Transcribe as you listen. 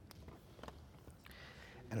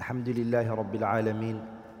الحمد لله رب العالمين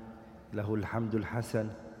له الحمد الحسن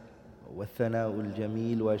والثناء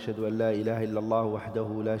الجميل وأشهد أن لا إله إلا الله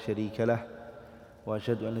وحده لا شريك له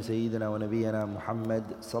وأشهد أن سيدنا ونبينا محمد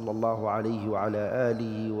صلى الله عليه وعلى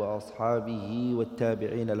آله وأصحابه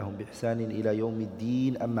والتابعين لهم بإحسان إلى يوم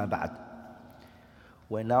الدين أما بعد.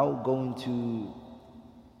 We're now going to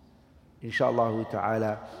inshallah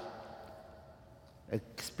ta'ala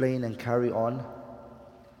explain and carry on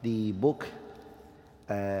the book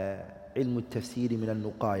علم التفسير من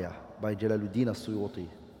النقاية by Jalaluddin al-Suyuti.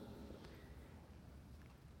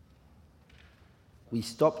 We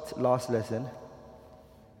stopped last lesson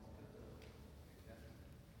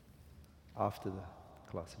after the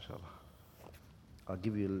class, inshallah. I'll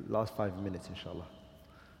give you the last 5 minutes, inshallah.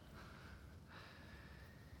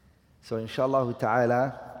 So, inshallah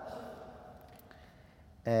ta'ala,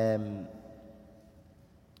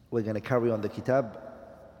 we're going to carry on the kitab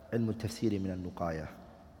علم التفسير من النقاية.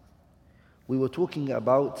 We were talking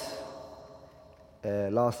about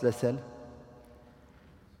last lesson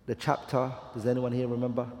the chapter. Does anyone here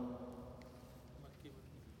remember?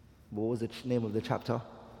 What was the name of the chapter?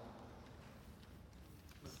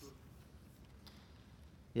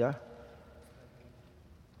 Yeah?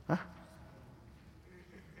 Huh?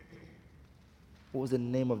 What was the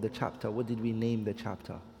name of the chapter? What did we name the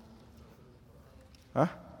chapter? Huh?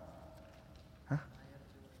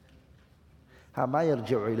 ما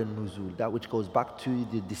يرجع إلى النزول, that which goes back to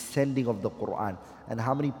the descending of the Quran. And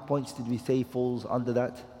how many points did we say falls under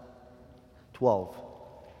that? 12.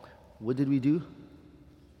 What did we do?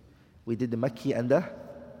 We did the Makki and the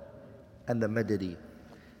Madani.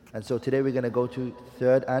 And so today we're going to go to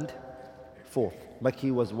third and fourth. Makki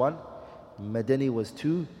was 1, Madani was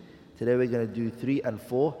 2. Today we're going to do 3 and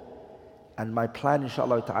 4. And my plan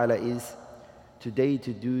inshallah ta'ala is today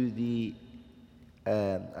to do the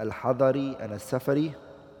Al-Hadari and Al-Safari,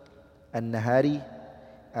 Al-Nahari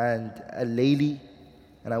and Al-Layli.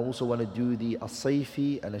 And I also want to do the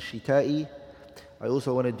Al-Sayfi and Al-Shita'i. I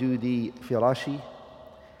also want to do the Firashi.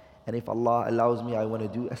 And if Allah allows me, I want to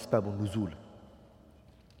do Asbab al-Nuzul.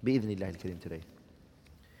 بإذن الله الكريم today.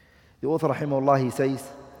 The author rahimahullah, he says,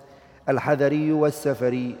 Al-Hadari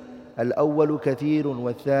wal-Safari الأول كثير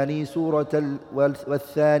والثاني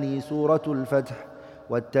سورة الفتح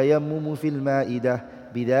والتيمم في المائدة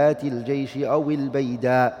بذات الجيش أو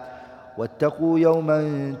البيداء واتقوا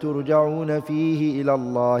يوما ترجعون فيه إلى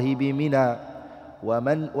الله بمنى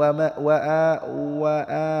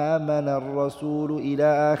وآمن الرسول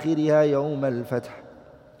إلى آخرها يوم الفتح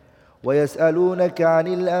ويسألونك عن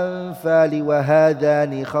الأنفال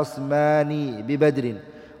وهذان خصمان ببدر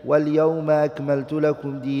واليوم أكملت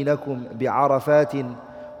لكم دينكم بعرفات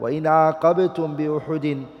وإن عاقبتم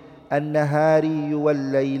بأحد النهاري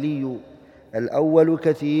والليلي الأول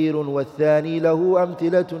كثير والثاني له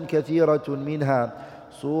أمثلة كثيرة منها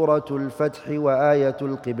سورة الفتح وآية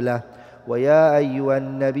القبلة ويا أيها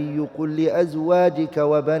النبي قل لأزواجك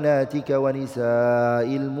وبناتك ونساء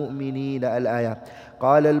المؤمنين الآية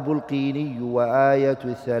قال البلقيني وآية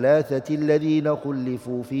الثلاثة الذين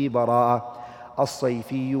خلفوا في براءة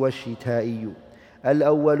الصيفي والشتائي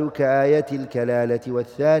الأول كآية الكلالة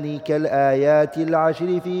والثاني كالآيات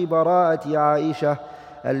العشر في براءة عائشة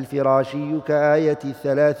الفراشي كآية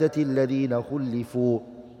الثلاثة الذين خلفوا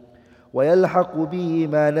ويلحق به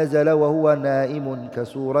ما نزل وهو نائم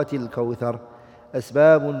كسورة الكوثر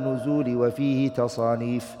أسباب النزول وفيه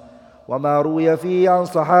تصانيف وما روي فيه عن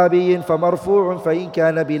صحابي فمرفوع فإن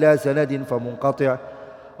كان بلا سند فمنقطع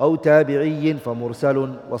أو تابعي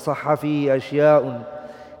فمرسل وصح فيه أشياء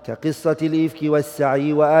كقصة الإفك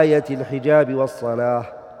والسعي وآية الحجاب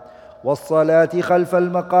والصلاة خلف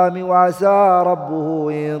المقام وعسى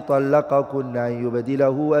ربه إن طلقكن أن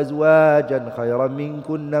يبدله أزواجا خيرا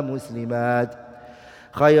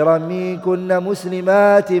منكن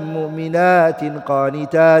مسلمات مؤمنات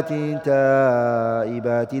قانتات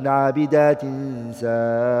تائبات عابدات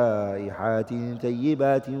سائحات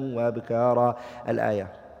ثيبات وأبكارا الآية.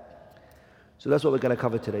 So that's what we're going to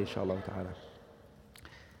cover today inshallah ta'ala.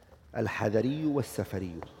 Al-Hadari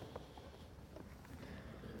wal-Safari.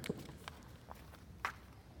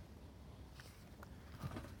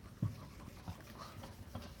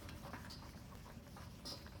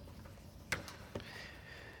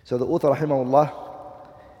 So the author rahimahullah,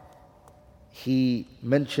 he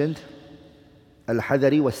mentioned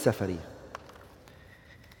Al-Hadari wal-Safari.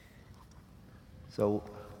 So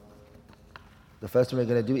the first one we're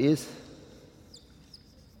going to do is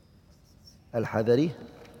Al-Hadari,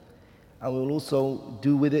 and we will also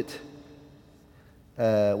do with it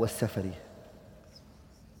was-Safari.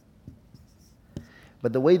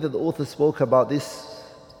 But the way that the author spoke about this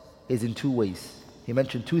is in two ways. He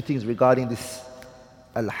mentioned two things regarding this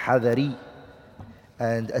al-Hadari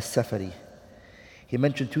and al-Safari. He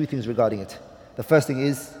mentioned two things regarding it. The first thing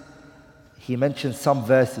is, he mentioned some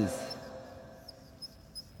verses.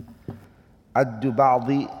 عد بعض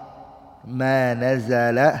ما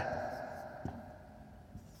نزل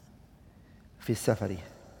في السفر.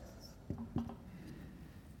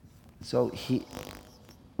 So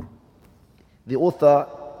the author,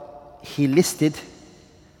 he listed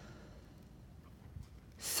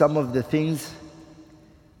some of the things,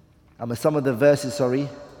 some of the verses, some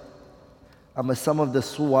of the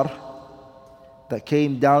suwar that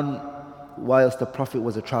came down whilst the Prophet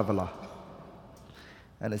was a traveler.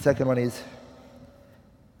 And the second one is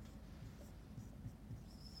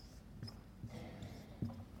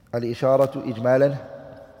الإشارة إجمالا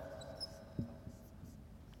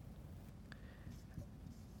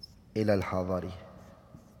إلى الحضر.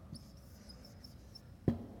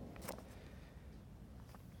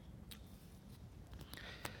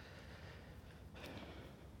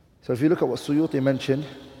 So if you look at what Suyuti mentioned,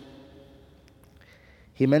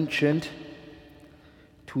 he mentioned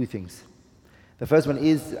two things. The first one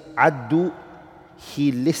is Addu,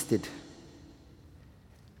 he listed.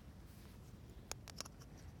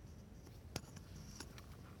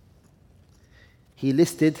 He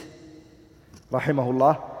listed,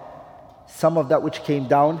 rahimahullah, some of that which came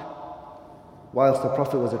down whilst the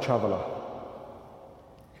Prophet was a traveler.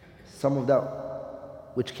 Some of that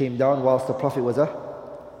which came down whilst the Prophet was a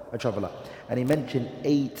traveler. And he mentioned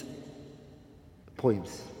 8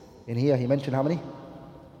 points. In here he mentioned how many?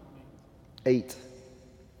 8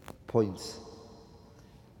 points.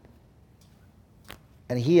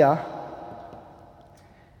 And here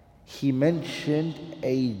he mentioned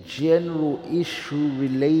a general issue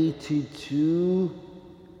related to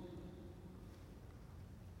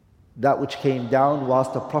that which came down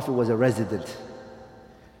whilst the Prophet was a resident.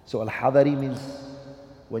 So al-Hadari means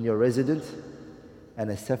when you're a resident, and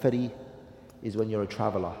al-Safari is when you're a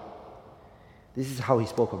traveler. This is how he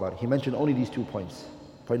spoke about it. He mentioned only these 2 points.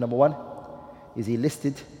 Point number 1 is he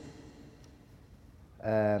listed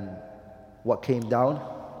what came down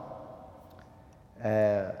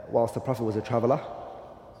whilst the Prophet was a traveler.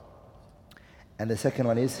 And the second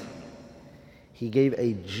one is he gave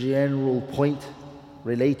a general point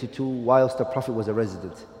related to whilst the Prophet was a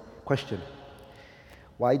resident. Question: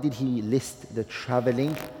 why did he list the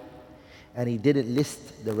traveling and he didn't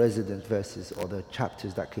list the resident verses or the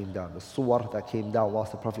chapters that came down, the suwar that came down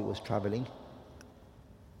whilst the Prophet was traveling?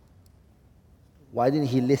 Why didn't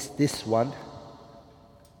he list this one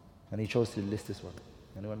and he chose to list this one?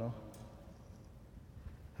 Anyone know?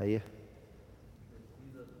 Hayya?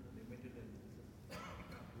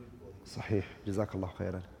 Sahih, Jazakallah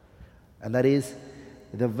khairan. And that is,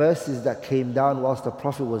 the verses that came down whilst the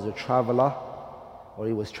Prophet was a traveler or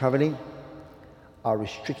he was traveling are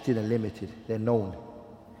restricted and limited. They're known.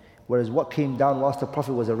 Whereas what came down whilst the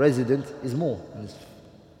Prophet was a resident is more.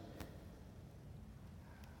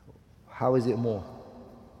 How is it more?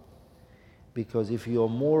 Because if you're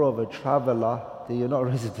more of a traveler, then you're not a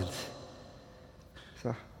resident.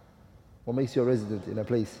 So, what makes you a resident in a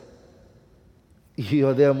place?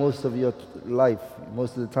 You're there most of your life.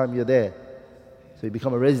 Most of the time you're there. So you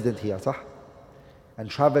become a resident here. Sah? And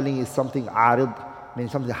traveling is something arid,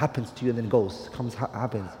 means something that happens to you and then goes,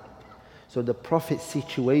 happens. So the Prophet's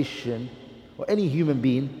situation, or any human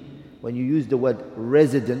being, when you use the word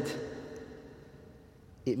resident,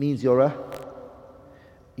 it means you're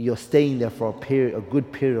staying there for a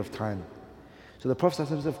good period of time. So the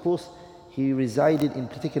Prophet, of course, he resided in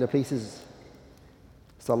particular places,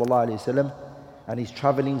 sallallahu alaihi wasallam, and his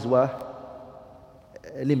travelings were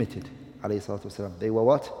limited, alayhi salatu wasallam. They were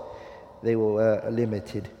what? They were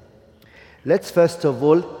limited. Let's first of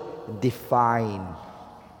all define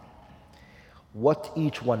what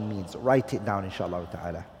each one means. Write it down, inshallah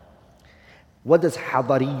ta'ala. What does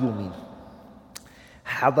hadariyu mean?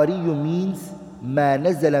 Hadariyu means ما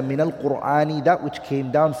نزل من القرآن, that which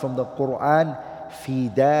came down from the Quran,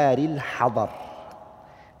 في دار الحضر,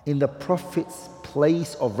 in the Prophet's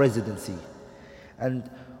place of residency. And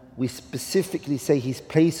we specifically say his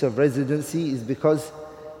place of residency is because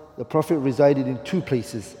the Prophet resided in 2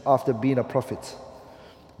 places after being a prophet,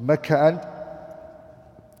 Mecca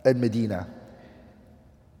and Medina.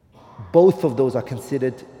 Both of those are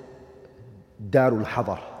considered Darul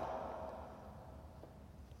Hadar.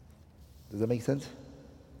 Does that make sense?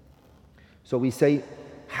 So we say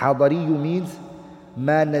Hadariyu means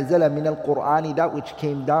ما نزل من القرآن, that which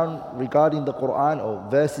came down regarding the Quran, or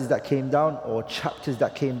verses that came down, or chapters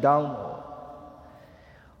that came down,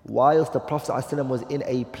 whilst the Prophet ﷺ was in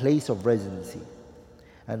a place of residency.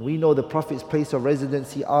 And we know the Prophet's place of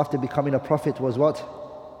residency after becoming a Prophet was what?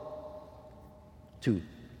 2.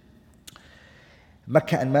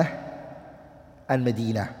 Mecca and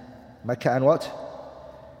Medina. Mecca and what?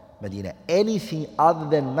 Medina. Anything other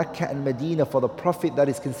than Mecca and Medina for the Prophet, that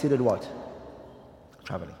is considered what?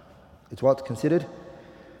 Traveling. It's what considered?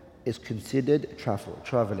 It's considered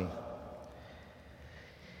traveling.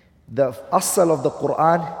 The asl of the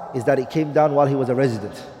Quran is that it came down while he was a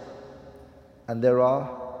resident. And there are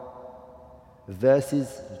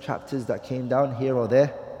verses and chapters that came down here or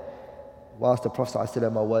there whilst the Prophet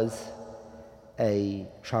ﷺ was a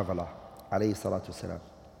traveler. Alayhi salatu wasalam.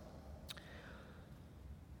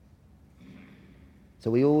 So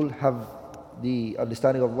we all have the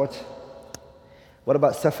understanding of what? What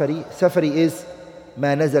about Safari? Safari is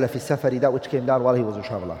ما نزل في السفر, that which came down while he was a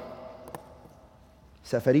traveler.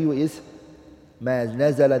 Safari is ما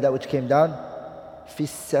نزل, that which came down في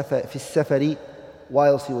السفر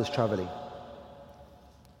whilst he was traveling.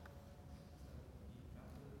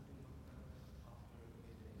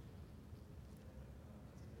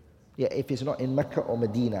 Yeah, if it's not in Mecca or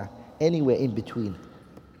Medina, anywhere in between,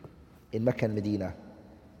 in Mecca and Medina,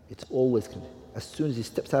 it's always, as soon as he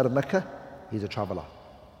steps out of Mecca, he's a traveler.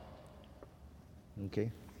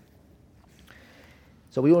 Okay?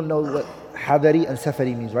 So we all know what Hadari and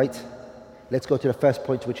Safari means, right? Let's go to the first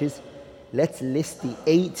point, which is, let's list the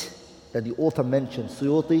 8 that the author mentioned,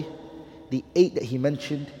 Suyuti, the 8 that he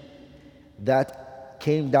mentioned that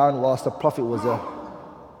came down whilst the Prophet was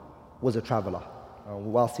a traveler,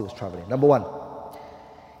 whilst he was traveling. Number 1,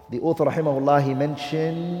 the author rahimahullah, he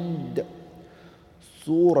mentioned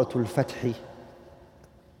Surah Al-Fath.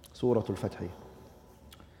 Surah Al-Fath.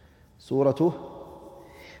 Surah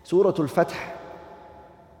Al-Fath.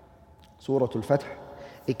 Surah Al-Fath.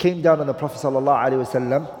 It came down on the Prophet sallallahu alaihi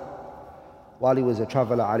wasallam while he was a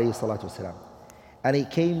traveler alayhi salatu wasalam. And it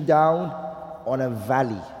came down on a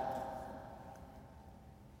valley.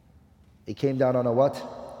 It came down on a what?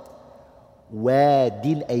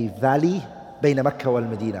 Wadin, a valley, bayna Makkah wal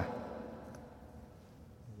Medina.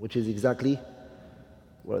 Which is exactly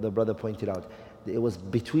what the brother pointed out. It was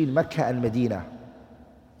between Mecca and Medina.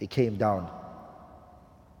 It came down.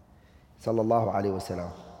 Sallallahu alayhi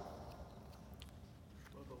wasallam.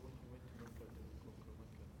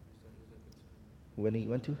 When he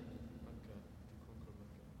went to?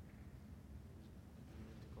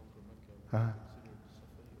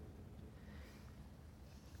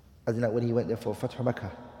 As in like when he went there for Fath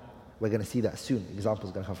Makkah. We're going to see that soon.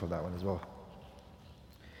 Examples going to come from that one as well.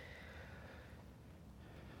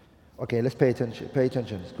 Okay, let's pay attention.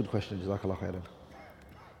 It's a good question. Jazakallah khairan.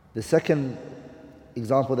 The second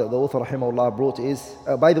example that the author rahimahullah brought is,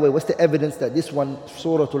 by the way, what's the evidence that this one,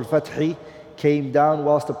 Surah Al-Fath, came down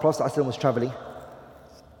whilst the Prophet ﷺ was traveling?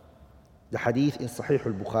 The hadith in Sahih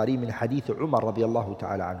al-Bukhari min hadith Umar radiyallahu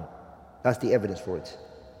ta'ala anhu. That's the evidence for it.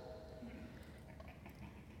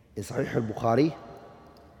 In Sahih al-Bukhari,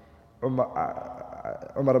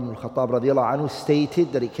 Umar ibn al-Khattab radiyallahu anhu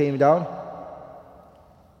stated that it came down.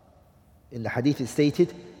 In the hadith it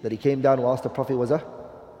stated that it came down whilst the Prophet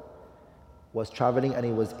was traveling and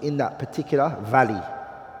he was in that particular valley.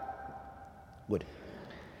 Good.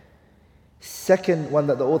 Second one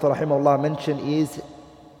that the author rahimahullah mentioned is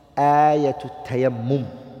Ayatul Tayammum.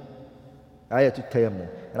 Ayatul Tayammum.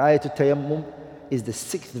 And Ayatul Tayammum is the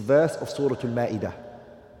 6th verse of Surah Al-Ma'idah.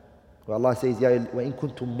 Where Allah says, وَإِن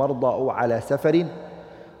كُنْتُم مَرْضَى أَوْ عَلَى سَفَرٍ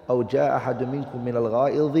أَوْ جَاءَ أَحَدٌ مِّنكُم مِّنَ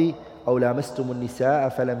الْغَائِضِ أَوْ لَامَسْتُمُ النِّسَاءَ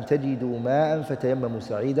فَلَمْ تَجِدُوا مَاءً فَتَيَمَّمُوا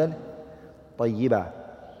سَعِيدًا طَيِّبًا.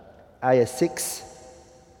 Ayah 6,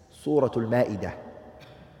 Surah Al-Ma'idah.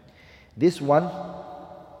 This one,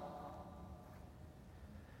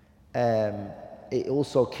 it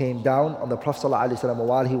also came down on the Prophet ﷺ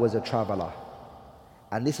while he was a traveler.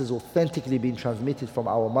 And this has authentically been transmitted from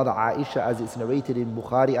our mother Aisha as it's narrated in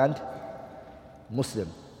Bukhari and Muslim.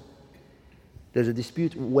 There's a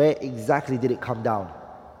dispute where exactly did it come down.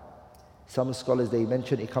 Some scholars, they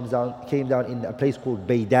mention it came down in a place called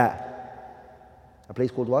Bayda. A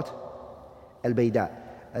place called what? Al-Bayda.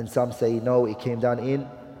 And some say no, it came down in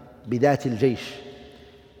Bidat al-Jaysh.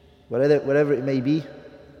 Whatever it may be.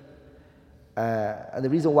 And the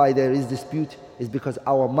reason why there is dispute is because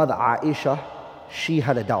our mother Aisha, she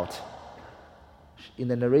had a doubt. In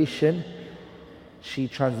the narration, she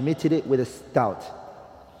transmitted it with a doubt.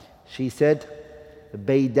 She said,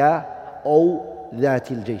 Bayda or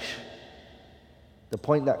Dhatil Jaysh. The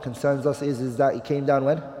point that concerns us is that it came down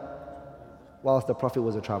when? Whilst the Prophet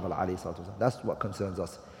was a traveler. That's what concerns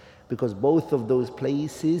us. Because both of those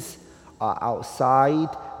places are outside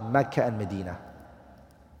Mecca and Medina.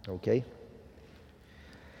 Okay?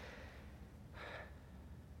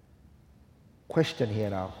 Question here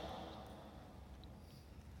now.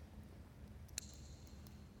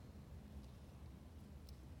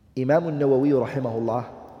 Imam al-Nawawi rahimahullah,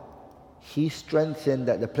 he strengthened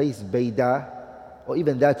that the place Bayda or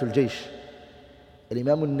even Dhatul Jaysh. And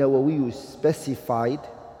Imam al-Nawawi specified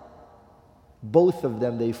both of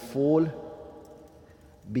them, they fall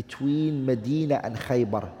between Medina and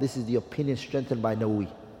Khaybar. This is the opinion strengthened by Nawawi.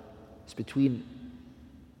 It's between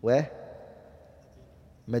where?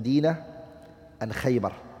 Medina and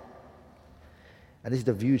Khaybar. And this is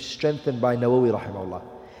the view strengthened by Nawawi rahimahullah.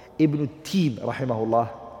 Ibn Tin rahimahullah,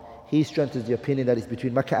 he strengthens the opinion that it's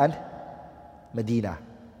between Mecca and Medina,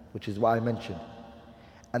 which is what I mentioned.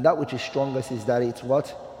 And that which is strongest is that it's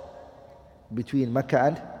what? Between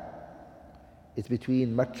Mecca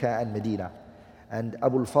and Medina. And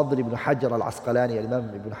Abu al-Fadl ibn Hajar al-Asqalani,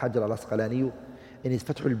 Imam ibn Hajar al-Asqalani, in his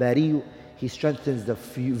Fath al-Bari, he strengthens the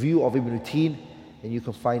view of Ibn Tin, and you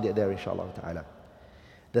can find it there inshallah ta'ala.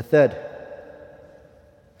 The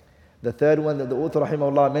third one that the author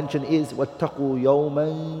rahimahullah mentioned is وَاتَّقُوا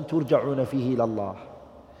يَوْمًا تُرْجَعُونَ فِيهِ إِلَى اللَّهِ,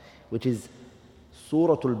 which is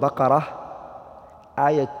Surah Al-Baqarah,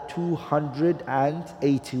 ayah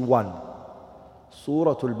 281.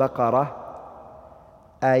 Surah Al-Baqarah,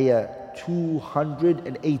 ayah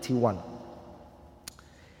 281.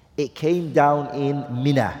 It came down in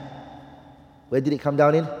Mina. Where did it come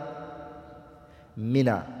down in?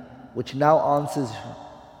 Mina, which now answers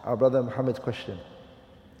our brother Muhammad's question,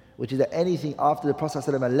 which is that anything after the Prophet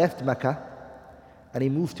ﷺ left Mecca and he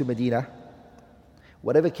moved to Medina,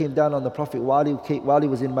 whatever came down on the Prophet while he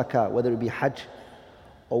was in Mecca, whether it be Hajj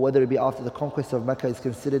or whether it be after the conquest of Mecca, is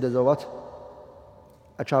considered as a what?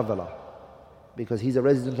 A traveler. Because he's a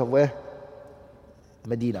resident of where?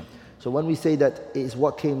 Medina. So when we say that it is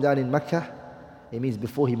what came down in Mecca, it means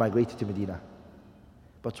before he migrated to Medina.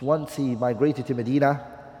 But once he migrated to Medina,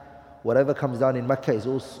 whatever comes down in Mecca is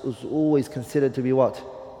always considered to be what?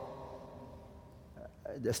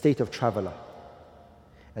 A state of traveler.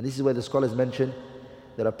 And this is where the scholars mention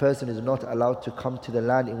that a person is not allowed to come to the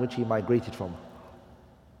land in which he migrated from.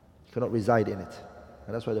 He cannot reside in it.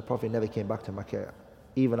 And that's why the Prophet never came back to Mecca,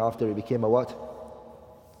 even after it became a what?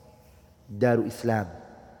 Darul Islam.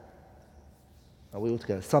 And we all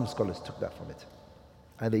together, some scholars took that from it.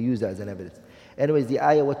 And they use that as an evidence. Anyways, the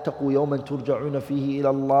ayah وَاتَّقُوا يَوْمًا تُرْجَعُونَ فِيهِ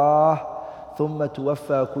إِلَى اللَّهِ ثُمَّ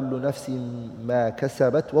تُوَفَّى كُلُّ نَفْسٍ مَا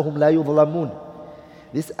كَسَبَتْ وَهُمْ لَا يُظْلَمُونَ.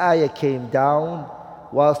 This ayah came down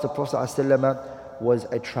whilst the Prophet ﷺ was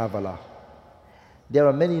a traveler. There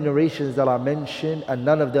are many narrations that are mentioned and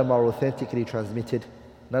none of them are authentically transmitted.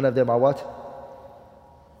 None of them are what?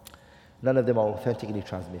 None of them are authentically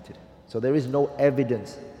transmitted. So there is no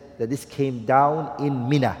evidence that this came down in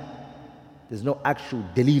Mina. There's no actual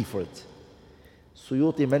dalil for it.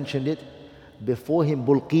 Suyuti mentioned it. Before him,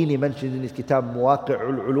 Bulqini mentioned in his kitab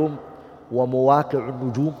Muwaqi'ul Ulum wa Muwaqi'ul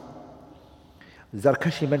Nujum.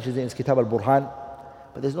 Zarkashi mentions it in his kitab Al-Burhan.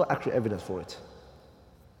 But there's no actual evidence for it.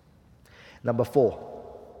 Number four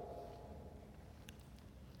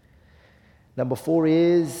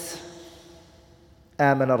is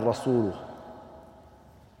آمن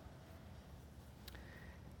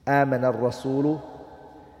الرسول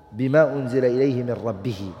بما أنزل إليه من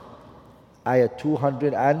ربه. Ayah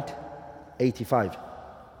 285.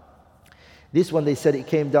 This one they said it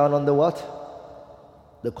came down on the what?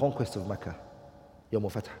 The conquest of Mecca, Yawm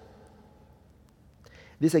al-Fath.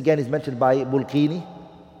 This again is mentioned by Bulqini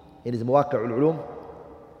in his Muwaqi' al-Ulum.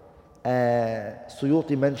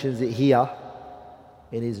 Suyuti mentions it here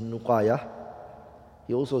in his Nuqaya.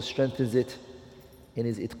 He also strengthens it in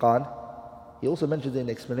his Itqan. He also mentions it in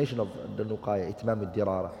explanation of the Nuqaya, Itmam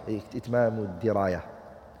al-Diraya.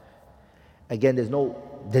 Again, there's no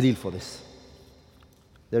dalil for this.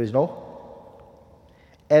 There is no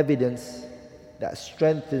evidence that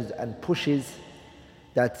strengthens and pushes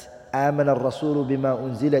that آمن الرسول بما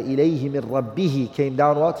أنزل إليه من ربه came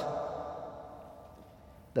down what?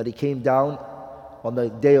 That it came down on the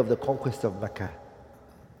day of the conquest of Mecca.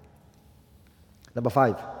 Number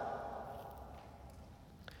 5.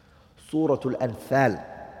 Surah Al-Anfal.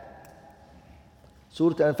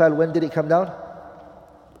 Surah Al-Anfal, when did it come down?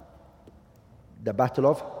 The Battle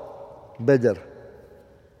of Badr.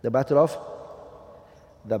 The Battle of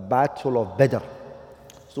Badr.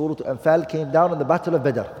 Surah Al-Anfal came down on the Battle of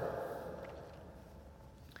Badr.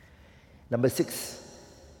 Number 6.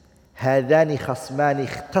 هذان خصمان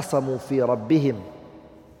اختصموا في ربهم.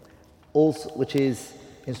 Also, which is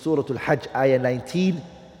in Surah Al-Hajj, ayah 19.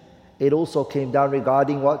 It also came down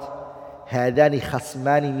regarding what? هذان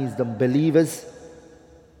خصمان means the believers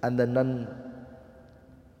and the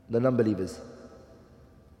non-believers.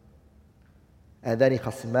 هذان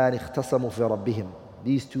خصمان اختصموا في ربهم.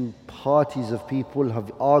 These two parties of people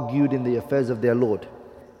have argued in the affairs of their Lord,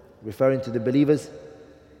 referring to the believers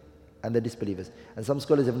and the disbelievers. And some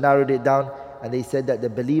scholars have narrowed it down, and they said that the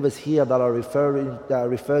believers here that are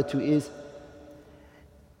referred to is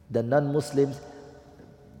the non-Muslims.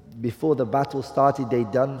 Before the battle started, they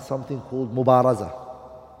done something called Mubaraza.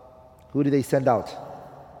 Who did they send out?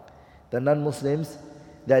 The non-Muslims.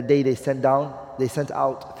 That day they sent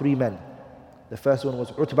out 3 men. The first one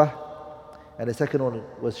was Utbah, and the second one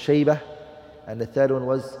was Shaybah, and the third one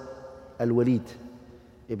was Al-Walid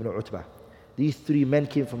ibn Utbah. These 3 men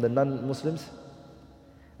came from the non-Muslims,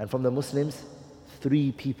 and from the Muslims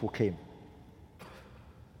 3 people came.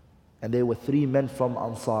 And they were 3 men from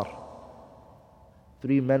Ansar.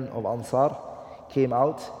 3 men of Ansar came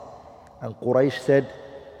out, and Quraysh said,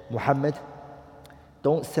 Muhammad,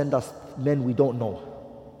 don't send us men we don't know.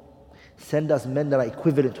 Send us men that are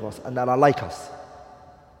equivalent to us and that are like us.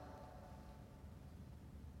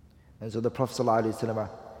 And so the Prophet ﷺ,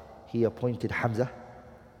 he appointed Hamza,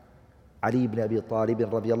 Ali ibn Abi Talib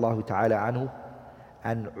radiyallahu ta'ala anhu,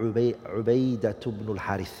 and Ubaidah ibn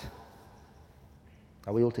al-Harith.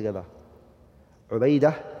 Are we all together?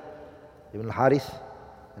 Ubaidah ibn al-Harith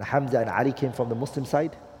and Hamza and Ali came from the Muslim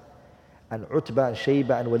side, and Utbah and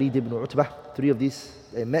Shaybah and Walid ibn Utbah, 3 of these,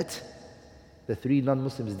 they met. The 3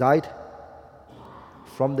 non-Muslims died.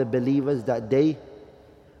 From the believers that day,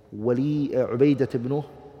 Ubaidah ibn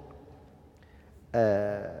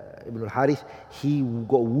al-Harith, he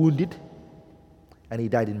got wounded and he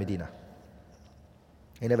died in Medina.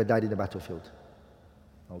 He never died in the battlefield.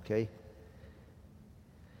 Okay?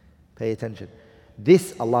 Pay attention.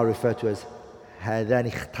 This Allah referred to as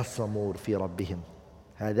هَذَانِ اخْتَصَمُوا فِي رَبِّهِمْ.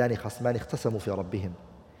 هَذَانِ خَصْمَانِ اخْتَصَمُوا فِي رَبِّهِمْ.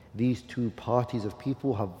 These 2 parties of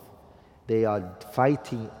people they are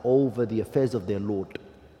fighting over the affairs of their Lord.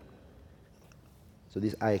 So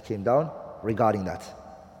this ayah came down regarding that.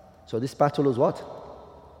 So this battle is what?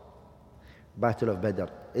 Battle of Badr.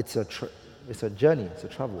 It's a journey, it's a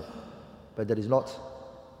travel. But that is not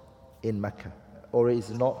in Mecca, or it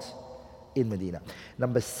is not in Medina.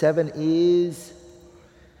 Number 7 is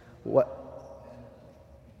what?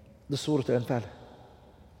 The Surah Al-Anfal.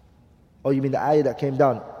 Oh, you mean the ayah that came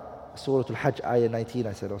down? Surah Al-Hajj, ayah 19,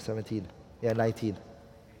 I said, or 17. Yeah, 19.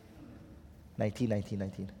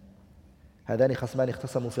 19. هذان خصمان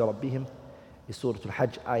اختصموا في ربهم is Surah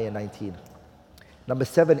Al-Hajj, ayah 19. Number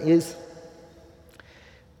 7 is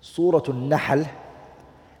Surah Al-Nahl,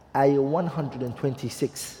 ayah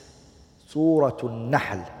 126. Surah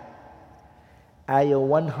Al-Nahl, ayah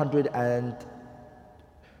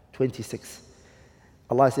 126.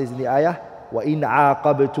 Allah says in the ayah, وَإِنْ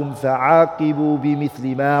عَاقَبْتُمْ فَعَاقِبُوا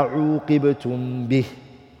بِمِثْلِ مَا عُوقِبْتُمْ بِهِ.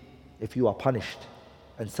 If you are punished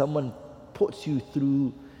and someone puts you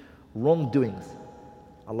through wrongdoings,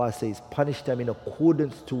 Allah says, punish them in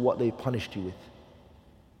accordance to what they punished you with.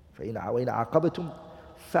 فَإِنْ عَاقَبْتُمْ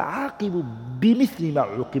فَعَاقِبُوا بِمِثْلِ مَا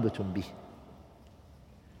عُوقِبْتُمْ بِهِ.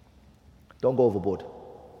 Don't go overboard.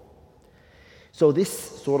 So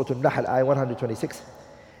this Surah Al-Nahl, ayah 126,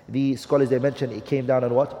 the scholars, they mentioned it came down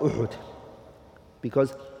on what? Uhud.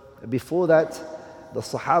 Because before that, the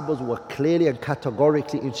Sahabas were clearly and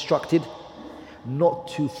categorically instructed not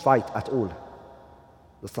to fight at all.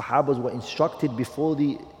 The Sahabas were instructed before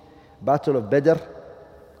the Battle of Badr,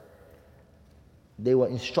 they were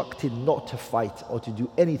instructed not to fight or to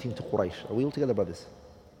do anything to Quraysh. Are we all together, brothers?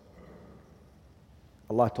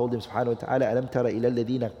 Allah told them subhanahu wa ta'ala, أَلَمْ تَرَ إِلَى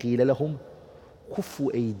الَّذِينَ قِيلَ لَهُمْ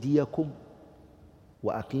كُفُّوا أَيْدِيَكُمْ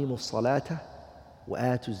وَأَقِيمُوا الصَّلَاةَ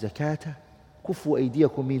وَآتُوا الزَّكَاةَ. كُفُّوا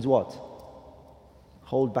أَيْدِيَكُمْ means what?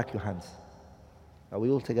 Hold back your hands. Are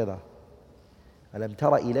we all together? أَلَمْ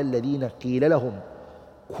تَرَ إِلَى الَّذِينَ قِيلَ لَهُمْ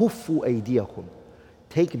كُفُّوا أَيْدِيَكُمْ.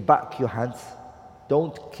 Take back your hands.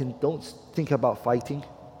 Don't think about fighting.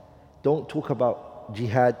 Don't talk about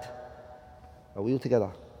jihad. Are we all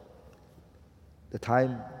together? The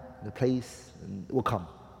time, the place will come.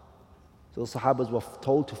 So the Sahabas were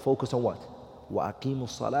told to focus on what? وَأَقِيمُوا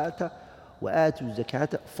الصَّلَاةَ وَآتُوا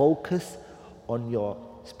الزَّكَاةَ. Focus on your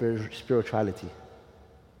spirituality.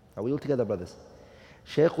 Are we all together, brothers?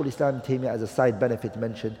 Shaykh al-Islam Taymiyyah, as a side benefit,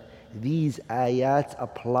 mentioned these ayats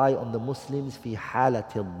apply on the Muslims fi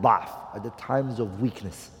halati al-da'f, at the times of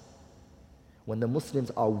weakness. When the Muslims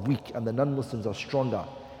are weak and the non-Muslims are stronger,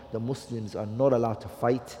 the Muslims are not allowed to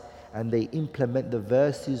fight, and they implement the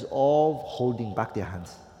verses of holding back their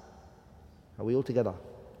hands. Are we all together?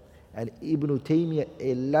 And Ibn Taymiyyah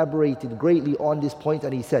elaborated greatly on this point,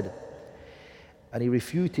 and he said, and he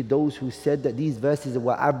refuted those who said that these verses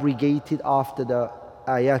were abrogated after the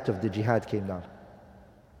ayat of the jihad came down.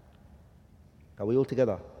 Are we all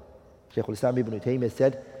together? Shaykh al-Islam ibn Taymiyyah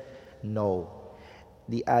said, no.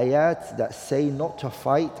 The ayats that say not to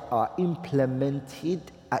fight are implemented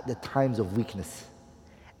at the times of weakness.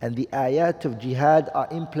 And the ayat of jihad are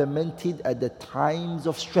implemented at the times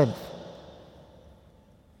of strength.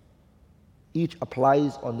 Each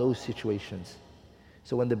applies on those situations.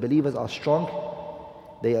 So when the believers are strong,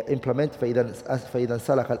 they implement فَإِذَا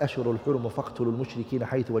انْسَلَخَ الْأَشْهُرُ الْحُرُمُ فَاقْتُلُوا الْمُشْرِكِينَ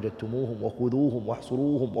حَيْثُ وَجَدتُّمُوهُمْ وَخُذُوهُمْ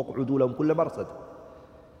وَاحْصُرُوهُمْ وَاقْعُدُوا لَهُمْ كُلَّ مَرْصَدٍ.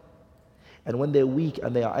 And when they're weak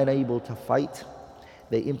and they are unable to fight,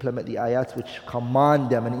 they implement the ayats which command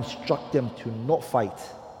them and instruct them to not fight.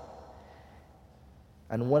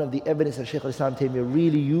 And one of the evidence that Shaykh al-Islam Taymiyyah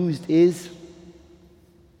really used is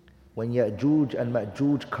when Ya'juj and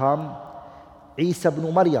Ma'juj come, Isa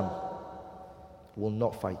ibn Maryam will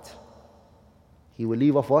not fight. He will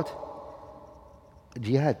leave off what?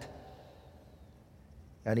 Jihad.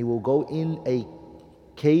 And he will go in a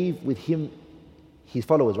cave with him, his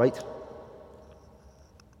followers, right?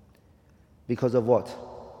 Because of what?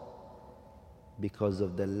 Because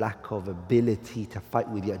of the lack of ability to fight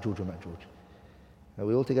with Ya'juj and Ma'juj. Are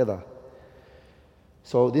we all together?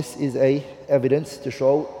 So this is a evidence to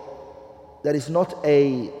show that it's not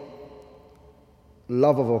a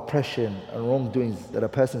love of oppression and wrongdoings that a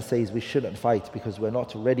person says we shouldn't fight because we're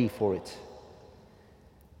not ready for it.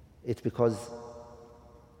 It's because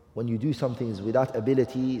when you do some things without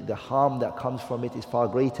ability, the harm that comes from it is far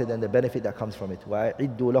greater than the benefit that comes from it.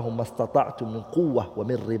 وَأَعِدُّوا لَهُمْ مَا اسْتَطَعْتُم مِّن قُوَّةٍ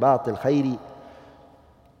وَمِن رِّبَاطِ الْخَيْرِ.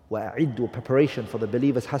 وَأَعِدُّوا, preparation for the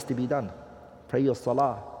believers has to be done. Pray your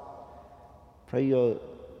salah, pay your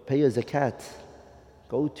zakat,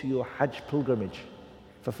 go to your Hajj pilgrimage,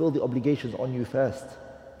 fulfill the obligations on you first.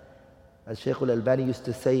 As Shaykh al-Albani used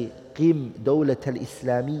to say, قِمْ دَوْلَةَ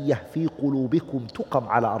الْإِسْلَامِيَّةِ فِي قُلُوبِكُمْ تُقَمْ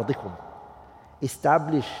عَلَى أَرْضِكُمْ.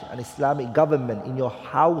 Establish an Islamic government in your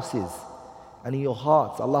houses and in your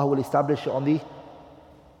hearts. Allah will establish it on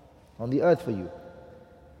the earth for you.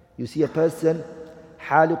 You see a person,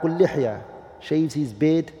 حَالِقُ اللِّحْيَةِ, shaves his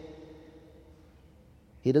beard.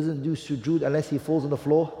 He doesn't do sujood unless he falls on the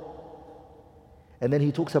floor. And then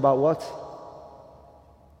he talks about what?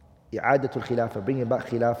 I'adatul khilafah, bringing back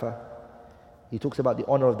khilafah. He talks about the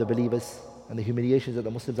honor of the believers and the humiliations that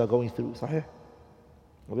the Muslims are going through. Sahih?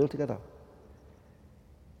 We're all together.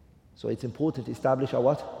 So it's important to establish our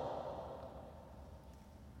what?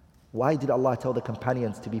 Why did Allah tell the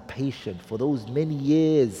companions to be patient for those many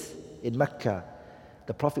years in Mecca?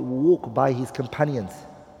 The Prophet would walk by his companions.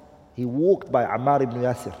 He walked by Ammar ibn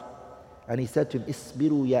Yasir and he said to him,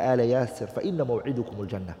 Isbiru ya ala Yasir, fa inna maw'idukum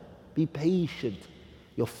al-Jannah. Be patient.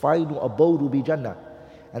 Your final abode will be Jannah.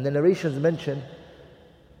 And the narrations mention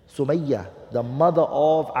Sumayyah, the mother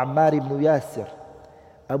of Ammar ibn Yasir.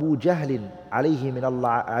 Abu Jahlin, alayhi min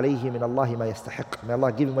Allahi ma yastahiq. May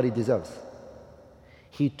Allah give him what he deserves.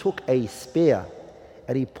 He took a spear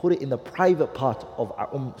and he put it in the private part of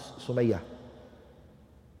Sumayyah.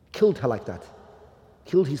 Killed her like that.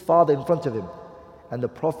 Killed his father in front of him. And the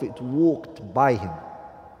Prophet walked by him.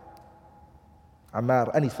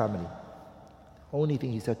 Ammar and his family. Only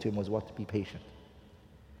thing he said to him was what? Be patient.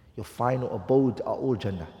 Your final abode are all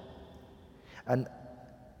Jannah. And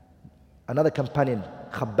another companion,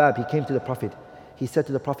 Khabbab, he came to the Prophet. He said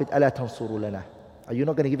to the Prophet, Ala tansuru lana. Are you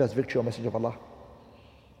not going to give us victory, O Messenger of Allah?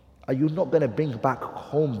 Are you not going to bring back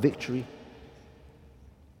home victory?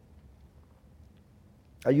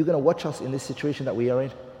 Are you going to watch us in this situation that we are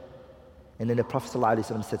in? And then the Prophet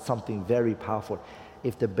ﷺ said something very powerful.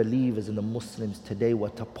 If the believers and the Muslims today were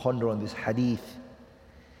to ponder on this hadith,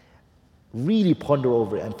 really ponder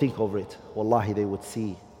over it and think over it, wallahi, they would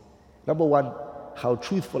see, number one, how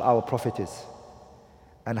truthful our Prophet is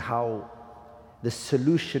and how the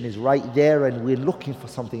solution is right there and we're looking for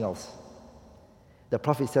something else. The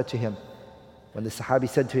Prophet said to him, when the Sahabi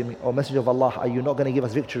said to him, O Messenger of Allah, are you not going to give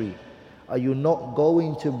us victory? Are you not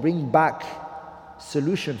going to bring back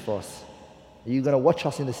solution for us? Are you going to watch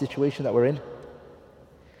us in the situation that we're in?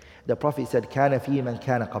 The Prophet said, كَانَ فِي مَنْ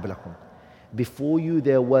كَانَ قَبْلَكُمْ. Before you,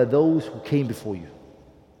 there were those who came before you.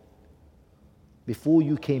 Before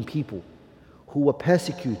you came people who were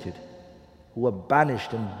persecuted, who were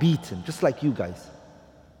banished and beaten, just like you guys.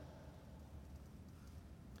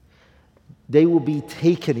 They will be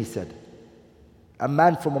taken, he said. A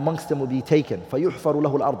man from amongst them will be taken. فَيُحْفَرُ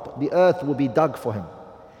لَهُ الْأَرْض. The earth will be dug for him.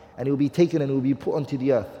 And he will be taken and he will be put onto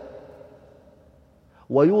the earth.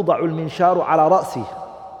 وَيُوضَعُ الْمِنْشَارُ عَلَى رَأْسِهِ.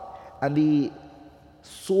 And the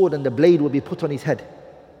sword and the blade will be put on his head.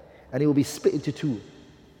 And he will be split into two.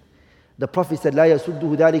 The Prophet said, لَا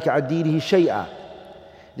يَسُدُّهُ ذَلِكَ عَنْ دِينِهِ شَيْئًا.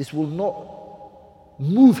 This will not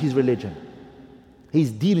move his religion.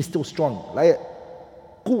 His deen is still strong. قُوَّةُ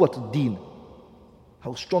الدِّينِ.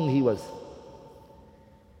 how strong he was.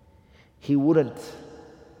 He wouldn't.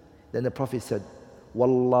 Then the Prophet said,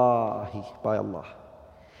 Wallahi, by Allah,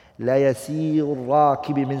 لا يسير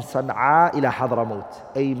الراكب من صنعاء إلى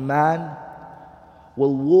حضرموت. A man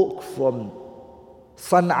will walk from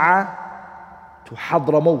Sana'a to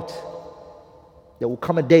Hadramaut. There will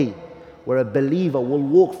come a day where a believer will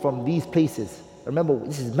walk from these places. Remember,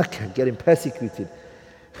 this is Mecca getting persecuted.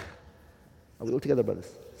 Are we all together, brothers?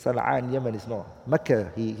 Sana'a in Yemen is not.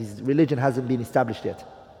 Mecca, his religion hasn't been established yet.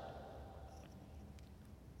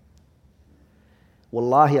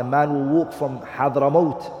 Wallahi, a man will walk from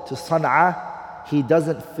Hadramaut to Sana'a. He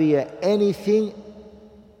doesn't fear anything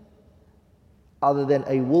other than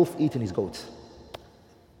a wolf eating his goats.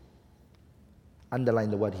 Underline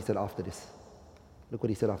the word he said after this. Look what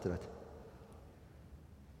he said after that.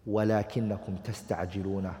 وَلَكِنَّكُمْ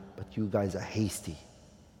تَسْتَعْجِلُونَ. But you guys are hasty.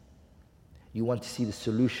 You want to see the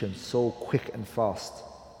solution so quick and fast.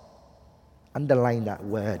 Underline that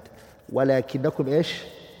word. وَلَكِنَّكُمْ إيش؟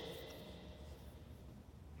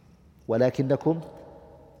 وَلَكِنَّكُمْ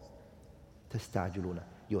تَسْتَعْجِلُونَ.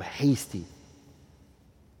 You're hasty.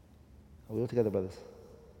 Are we all together, brothers?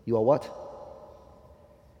 You are what?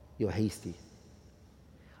 You're hasty.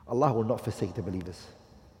 Allah will not forsake the believers.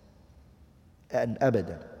 And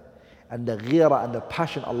abadan. And the ghira and the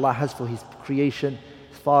passion Allah has for His creation,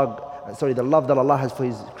 the love that Allah has for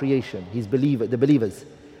His creation, the believers,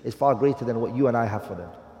 is far greater than what you and I have for them.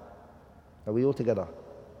 Are we all together?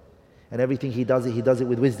 And everything He does it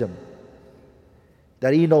with wisdom.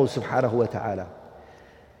 That He knows, subhanahu wa ta'ala.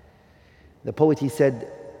 The poet, he said,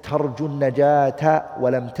 ترجو النجاة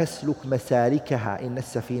ولم تسلك مسالكها إن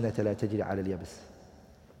السفينة لا تجري على اليبس.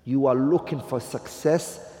 You are looking for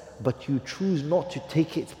success, but you choose not to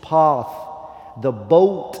take its path. The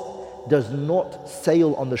boat does not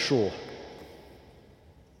sail on the shore.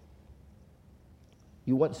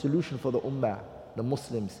 You want solution for the ummah, the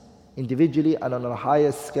Muslims, individually and on a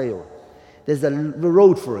higher scale. There's a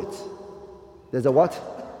road for it. There's a what?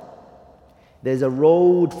 There's a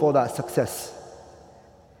road for that success.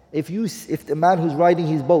 If the man who's riding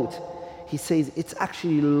his boat, he says, it's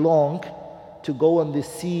actually long to go on the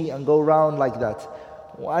sea and go around like that.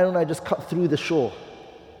 Why don't I just cut through the shore?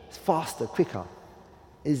 It's faster, quicker.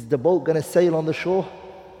 Is the boat going to sail on the shore?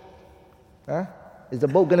 Huh? Is the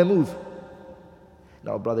boat going to move?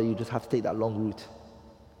 No, brother, you just have to take that long route.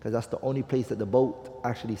 Because that's the only place that the boat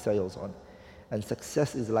actually sails on. And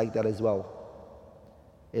success is like that as well.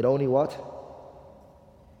 It only what?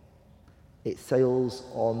 It sails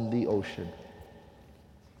on the ocean.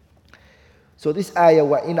 So this ayah,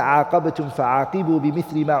 وَإِنْ عَاقَبْتُمْ فَعَاقِبُوا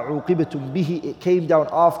بِمِثْلِ مَا عُوقِبْتُمْ بِهِ, it came down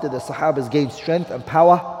after the Sahabas gained strength and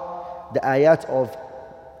power. The ayat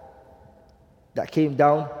that came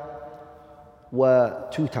down were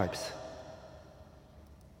two types.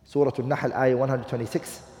 Surah Al-Nahl, ayah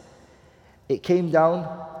 126. It came down,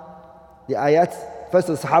 the ayat, first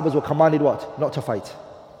the Sahabas were commanded what? Not to fight.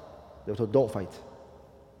 They were told, don't fight.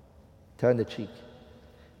 Turn the cheek.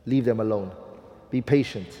 Leave them alone. Be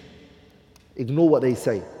patient. Ignore what they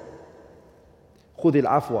say. خُذِ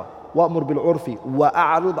الْعَفْوَ وَأْمُرْ بِالْعُرْفِ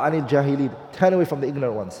وَأَعْرِضْ عَنِ الْجَاهِلِينَ. Turn away from the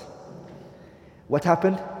ignorant ones. What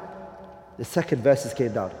happened? The second verses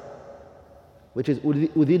came down, which is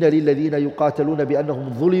أُذِنَ لِلَّذِينَ يُقَاتَلُونَ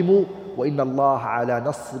بِأَنَّهُمْ ظُلِمُوا وَإِنَّ اللَّهَ عَلَى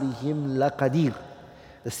نَصْرِهِمْ لَقَدِيرٌ.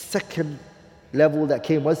 The second level that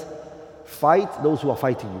came was fight those who are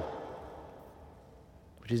fighting you,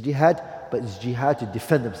 which is jihad, but it's jihad to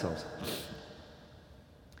defend themselves.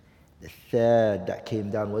 The third that came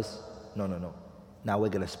down was, no. Now we're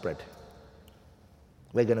going to spread.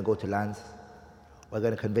 We're going to go to lands. We're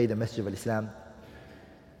going to convey the message of Islam.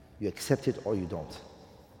 You accept it or you don't.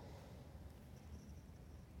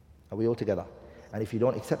 Are we all together? And if you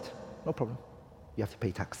don't accept, no problem. You have to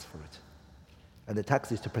pay tax for it. And the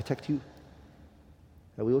tax is to protect you.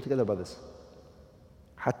 Are we all together, brothers?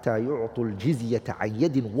 حَتَّى يُعْطُوا الْجِزْيَةَ عَنْ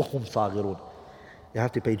يَدٍ وَهُمْ صَاغِرُونَ. You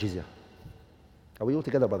have to pay jizya. Are we all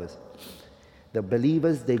together, brothers? The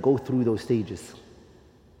believers, they go through those stages.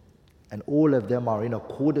 And all of them are in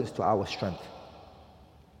accordance to our strength.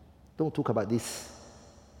 Don't talk about this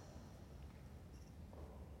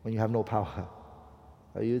when you have no power.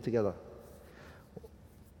 Are you together?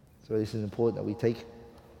 So this is important that we take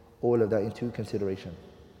all of that into consideration.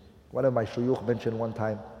 One of my shuyukh mentioned one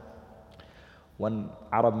time, one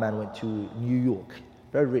Arab man went to New York,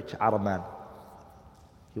 very rich Arab man.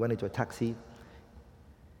 He went into a taxi,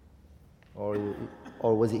 or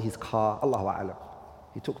was it his car? Allahu A'lam.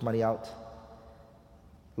 He took money out,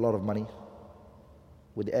 a lot of money,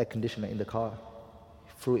 with the air conditioner in the car.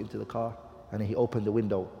 He threw it into the car, and then he opened the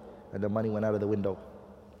window, and the money went out of the window.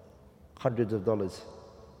 hundreds of dollars.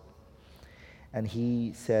 And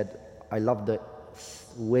he said, I love the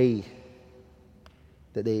way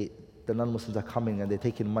that the non-Muslims are coming and they're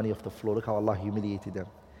taking money off the floor. Look how Allah humiliated them.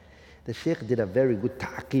 The Shaykh did a very good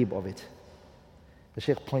ta'qib of it. The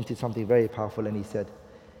Shaykh pointed something very powerful and he said,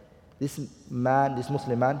 this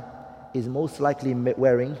Muslim man is most likely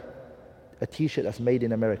wearing a t-shirt that's made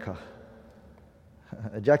in America,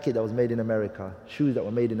 a jacket that was made in America, shoes that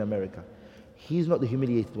were made in America. He's not the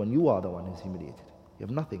humiliated one, you are the one who's humiliated. You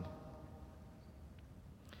have nothing.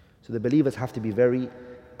 So the believers have to be very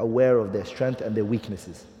aware of their strength and their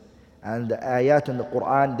weaknesses. And the ayat in the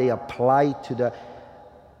Quran, they apply to the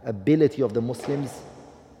ability of the Muslims,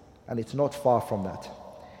 and it's not far from that.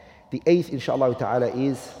 The 8th, inshallah ta'ala,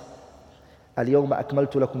 is اليوم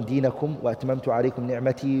أكملت لكم دينكم وأتممت عليكم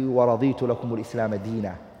نعمتي ورضيت لكم الإسلام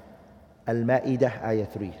دينا. المائدة آية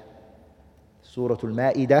 3. سورة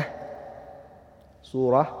المائدة,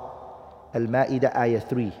 Surah Al-Ma'idah, ayah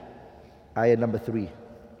 3. Ayah number 3.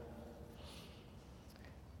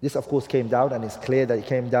 This, of course, came down, and it's clear that it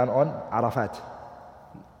came down on Arafat,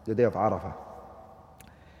 the day of Arafah.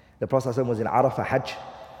 The Prophet ﷺ was in Arafah Hajj,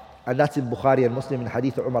 and that's in Bukhari and Muslim in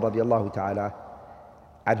Hadith Umar radiallahu ta'ala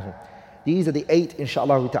anhu. These are the 8,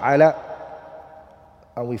 inshaAllah ta'ala,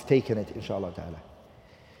 and we've taken it, inshaAllah ta'ala.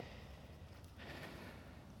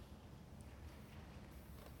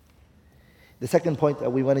 The second point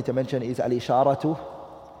that we wanted to mention is al-isharatu,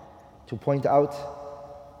 to point out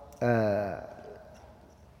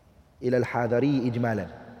إلى الحاذري إجمالا.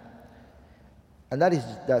 And that is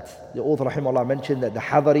that the author rahimahullah mentioned that the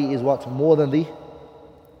hadari is what? More than the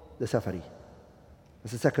safari.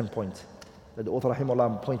 That's the second point that the author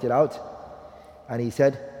rahimahullah pointed out. And he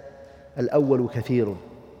said, al-awwalu kathirun.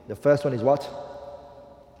 The first one is what?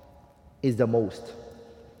 Is the most.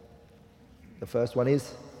 The first one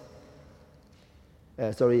is,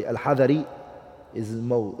 al-hadari is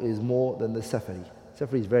more than the safari.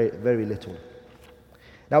 Safari is very, very little.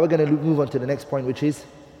 Now we're going to move on to the next point, which is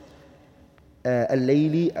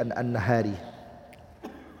al-layli and al-nahari.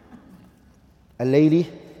 Al-layli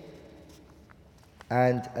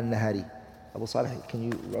and al-nahari. Abu Salih, can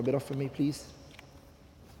you rub it off for me, please?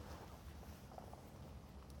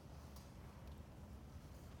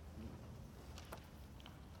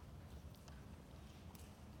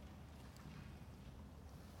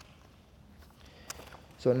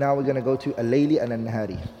 So now we're going to go to al-layli and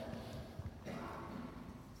al-nahari.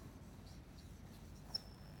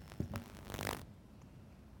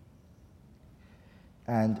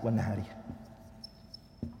 And al-nahari.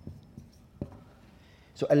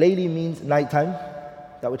 So al-layli means nighttime,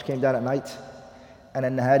 that which came down at night, and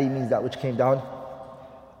al-nahari means that which came down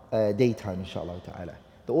daytime, inshallah ta'ala.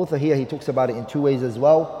 The author here, he talks about it in two ways as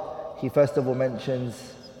well. He first of all mentions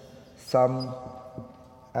some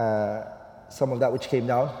of that which came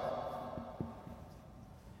down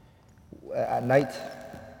at night,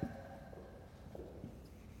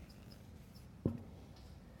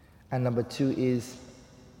 and number two is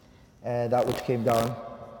that which came down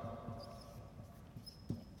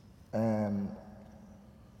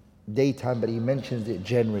daytime, but he mentions it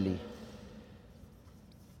generally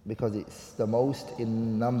because it's the most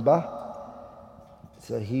in number,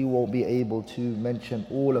 so he won't be able to mention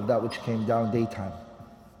all of that which came down daytime.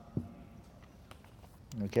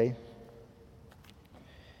 Okay?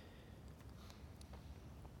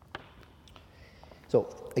 So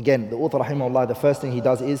again, the author rahimahullah, the first thing he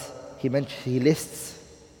does is he lists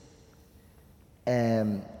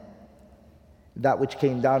that which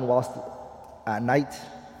came down whilst at night,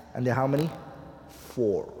 and there are how many?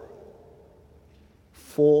 4.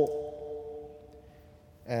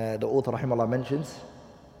 The author rahimahullah mentions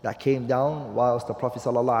that came down whilst the Prophet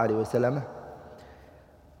sallallahu alaihi wasallam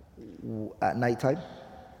at night time.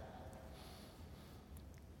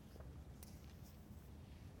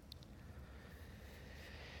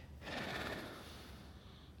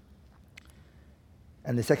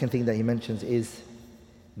 And the second thing that he mentions is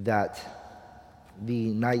that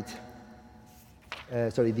the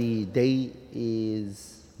day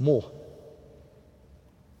is more,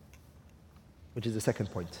 which is the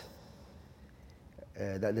second point,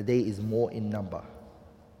 that the day is more in number.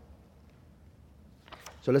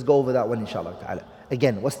 So let's go over that one, inshallah ta'ala.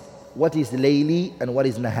 Again, what is layli and what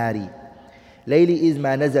is nahari? Layli is ma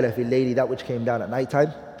nazala fil layli, that which came down at night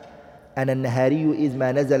time, and an-nahari is ma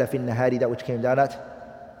nazala fil nahari, that which came down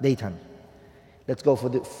at daytime. Let's go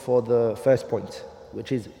for the first point,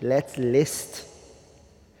 which is let's list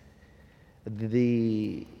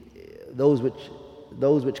those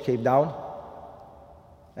which came down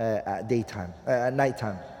at daytime, at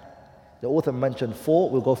nighttime. The author mentioned 4.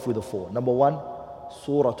 We'll go through the 4. Number 1,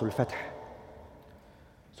 Surah Al-Fath.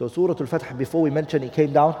 So Surah Al-Fath, before we mentioned, it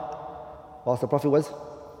came down whilst the Prophet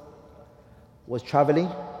was traveling,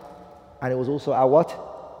 and it was also at what?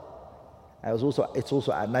 It's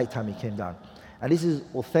also at night time it came down. And this is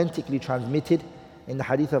authentically transmitted in the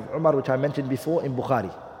hadith of Umar, which I mentioned before, in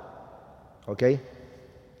Bukhari. Okay?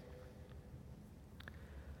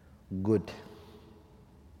 Good.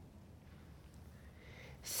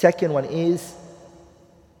 Second one is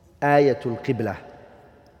Ayatul Qibla,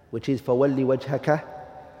 which is فَوَلِّ وَجْهَكَ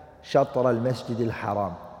شَطْرَ الْمَسْجِدِ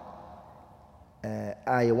الْحَرَامِ.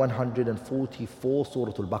 Ayah 144,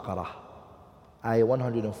 Surah Al-Baqarah. Ayah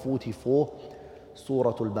 144,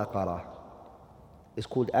 Surah Al-Baqarah. It's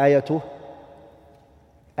called Ayatul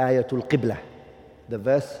Qibla, the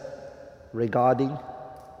verse regarding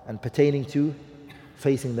and pertaining to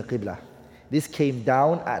facing the Qibla. This came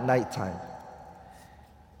down at night time.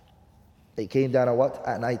 It came down at what?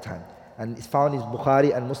 At night time. And it's found in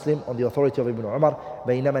Bukhari and Muslim on the authority of Ibn Umar.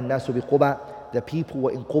 بينما الناس بقباء. The people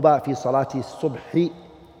were in Quba في صلاة الصبح.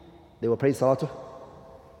 They were praying Salatul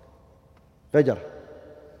Fajr.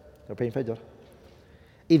 They were praying Fajr.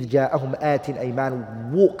 إذ جاءهم آت a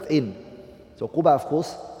man walked in. So Quba, of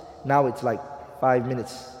course, now it's like 5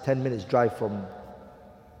 minutes, 10 minutes drive from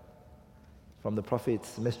the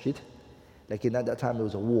Prophet's masjid. Like at that time it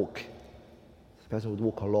was a walk. The person would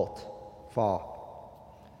walk a lot, far.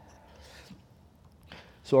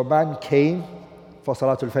 So a man came for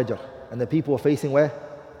Salatul Fajr, and the people were facing where?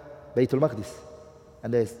 Baytul Maqdis.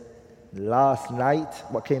 And there's last night,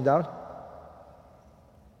 what came down?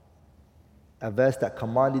 A verse that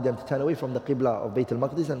commanded them to turn away from the Qibla of Baytul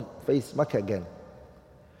Maqdis and face Makkah again.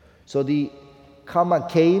 So the command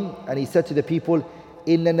came, and he said to the people,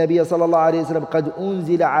 إن النبي صلى الله عليه وسلم قد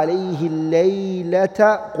أنزل عليه الليلة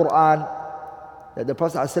قرآن. That the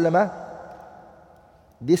Prophet ﷺ,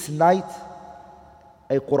 this night,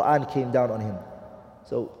 a Quran came down on him.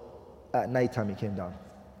 So at night time it came down.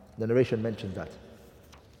 The narration mentions that.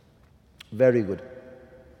 Very good.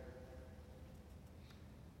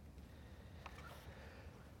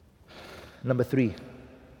 Number 3.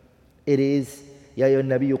 It is يا أيها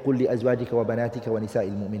النبي قل لأزواجك وبناتك ونساء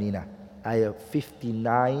المؤمنين. Ayah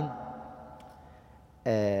 59,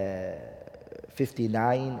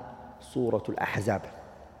 59, Surah Al-Ahzab.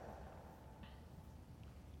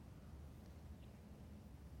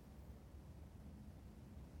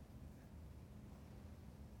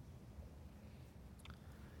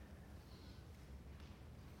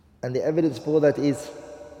 And the evidence for that is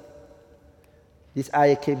this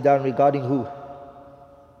ayah came down regarding who?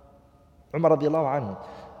 Umar radiallahu anhu.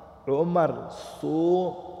 Umar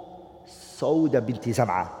saw Sauda binti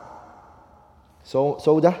Zam'a. So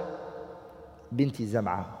Sauda binti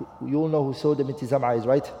Zam'a. You all know who Sauda binti Zam'a is,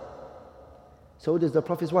 right? Sauda is the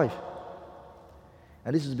Prophet's wife.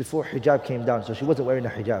 And this is before hijab came down, so she wasn't wearing a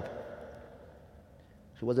hijab.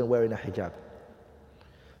 She wasn't wearing a hijab.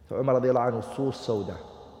 So Umar radiallahu anhu saw Sauda.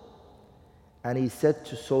 And he said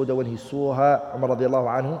to Sauda when he saw her, Umar radiallahu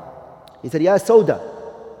anhu, he said, Ya Sauda,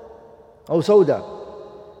 oh Sauda,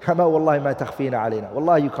 Hama wallahi ma takhfina alayna.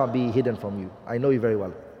 Wallahi, you can't be hidden from you. I know you very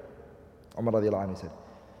well. Umar radiallahu anhu said.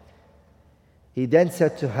 He then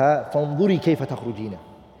said to her, فَانظُرِي كَيْفَ تَخْرُجِينَ.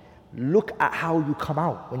 Look at how you come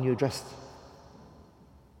out when you're dressed.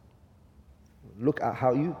 Look at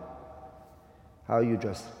how you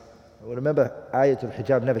dress. Remember, Ayatul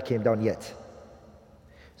Hijab never came down yet.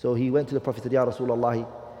 So he went to the Prophet and said, Ya Rasulullah,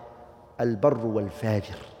 al-barru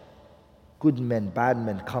wal-fajir. Good men, bad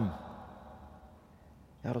men come.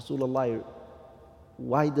 Ya Rasulullah,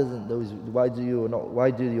 why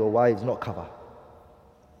do your wives not cover?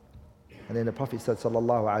 And then the Prophet said,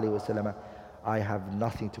 Sallallahu Alaihi Wasallam, I have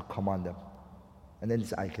nothing to command them. And then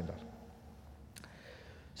this ayah came down.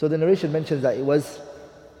 So the narration mentions that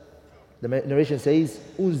the narration says,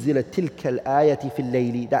 أُنزِلَ تِلْكَ الْآيَةِ فِي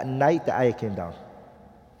اللَّيْلِ. That night the ayah came down.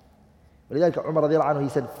 ولذلك Umar radiallahu anhu, he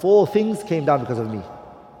said, 4 things came down because of me.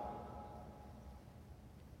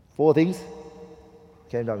 4 things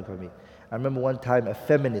came down because of me. I remember one time a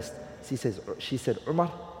feminist, she said, Umar,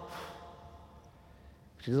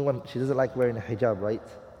 she doesn't like wearing a hijab, right?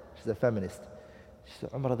 She's a feminist. She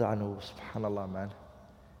said, Umar radiallahu anhu, subhanallah, man.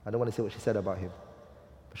 I don't want to say what she said about him.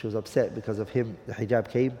 But she was upset because of him, the hijab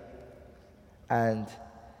came, and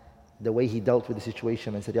the way he dealt with the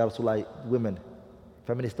situation and said, Ya Rasulullah, women,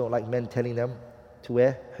 feminists don't like men telling them to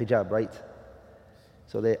wear hijab, right?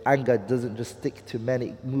 So their anger doesn't just stick to men,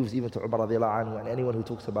 it moves even to Umar radiallahu anhu and anyone who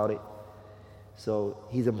talks about it. So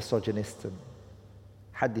he's a misogynist. And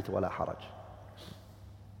hadith wala haraj.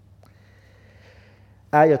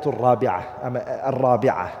 Ayatul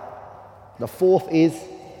Rabi'ah. The 4th is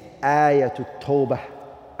Ayatul Tawbah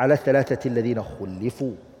ala thalathati alladhina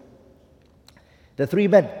khulifu.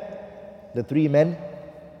 The three men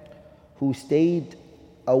who stayed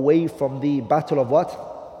away from the battle of what?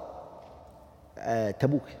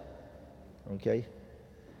 Tabuk. Okay?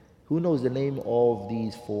 Who knows the name of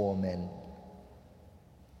these four men?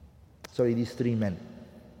 Sorry, these three men.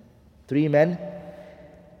 Three men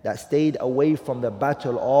that stayed away from the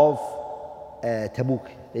battle of Tabuk.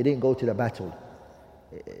 They didn't go to the battle.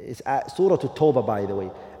 It's at Surah At-Tawbah, by the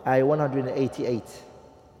way. Ayah 188.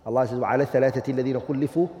 Allah says, وَعَلَى الثَّلَاثَةِ الَّذِينَ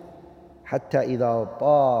خُلِّفُوا حَتَّى إِذَا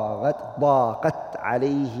ضَاقَتْ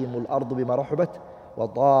عَلَيْهِمُ الْأَرْضُ بِمَا رَحُبَتْ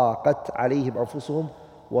وَضَاقَتْ عَلَيْهِمْ أَنفُسُهُمْ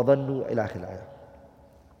وَظَنُّوا إلى آخر الآية.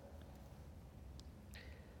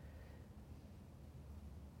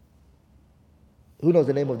 Who knows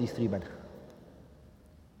the name of these three men?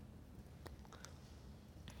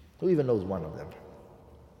 Who even knows one of them?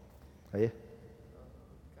 Hey?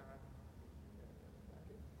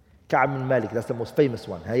 Ka'b bin Malik, that's the most famous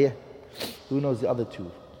one. Hey? Who knows the other two?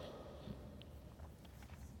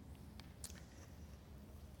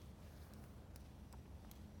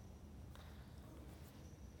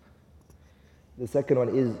 The second one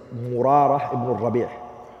is Murarah ibn al-Rabi'.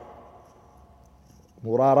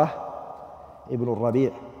 Murarah ibn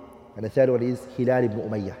al-Rabi'. And the third one is Hilal ibn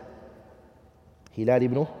Umayyah. Hilal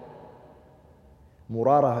ibn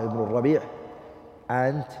Murarah ibn al-Rabi'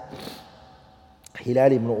 and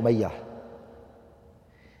Hilal ibn Umayyah.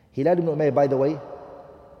 Hilal ibn Umayyah, by the way,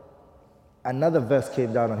 another verse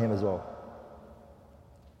came down on him as well,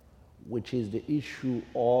 which is the issue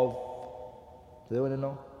of, do they want to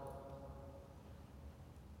know?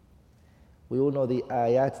 We all know the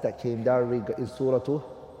ayats that came down in Surah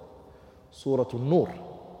An-Nur,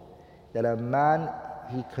 that a man,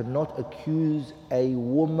 he cannot accuse a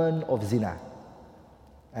woman of zina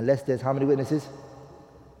unless there's how many witnesses?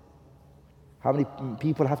 How many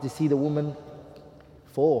people have to see the woman?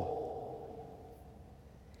 4.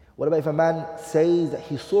 What about if a man says that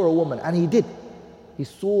he saw a woman, and he did? He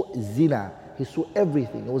saw zina, he saw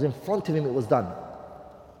everything, it was in front of him, it was done.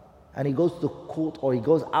 And he goes to the court, or he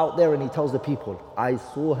goes out there and he tells the people, I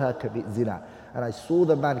saw her commit zina, and I saw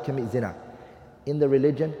the man commit zina. In the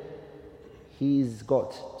religion, he's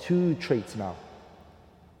got 2 traits now.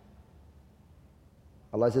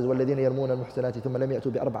 Allah says, وَالَّذِينَ يَرْمُونَ الْمُحْسَنَاتِ ثُمَّ لَمْ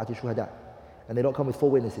يَأْتُوا بِأَرْبَعَةِ شُهَدَاءَ. And they don't come with 4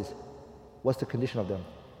 witnesses. What's the condition of them?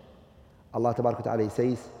 Allah Tabarak wa Ta'ala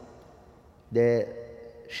says, their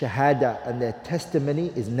shahada and their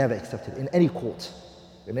testimony is never accepted in any court,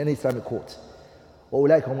 in any Islamic court.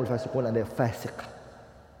 وَأُولَٰئِكَ هُمُ الْفَاسِقُونَ, and they're fasiq.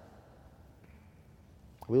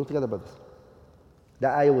 Are we all together, brothers?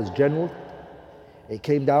 That ayah was general. It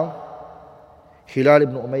came down. Hilal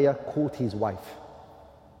ibn Umayyah caught his wife.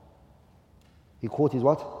 He caught his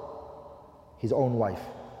what? His own wife.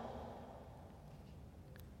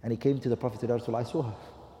 And he came to the Prophet and said, I saw her.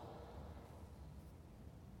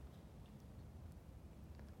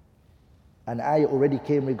 An ayah already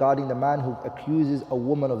came regarding the man who accuses a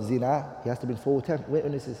woman of zina. He has to be 4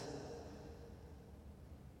 witnesses.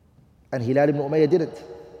 And Hilal ibn Umayyah didn't.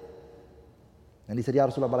 And he said, Ya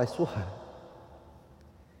Rasulullah, but I saw her.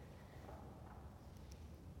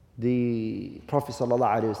 The Prophet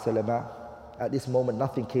ﷺ, at this moment,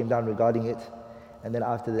 nothing came down regarding it. And then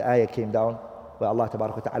after the ayah came down, where Allah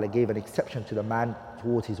Ta'ala gave an exception to the man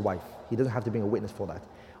towards his wife. He doesn't have to bring a witness for that.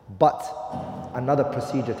 But another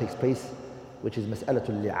procedure takes place, which is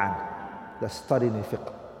Mas'alatul Li'an, that's studied in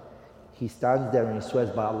fiqh. He stands there and he swears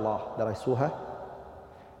by Allah that I saw her,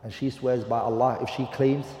 and she swears by Allah if she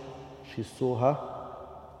claims she saw her.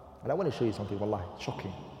 And I want to show you something, wallahi,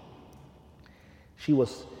 shocking. Hilal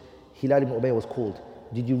ibn Umayyah was called.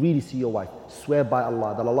 Did you really see your wife? Swear by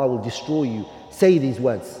Allah that Allah will destroy you. Say these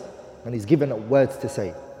words. And he's given words to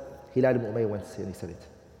say. Hilal ibn Umayyah went to say, and he said it.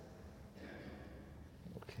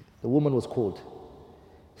 Okay. The woman was called.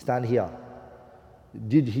 Stand here.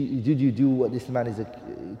 Did you do what this man is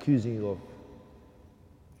accusing you of?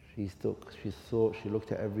 She thought, she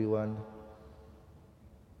looked at everyone,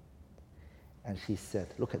 and she said,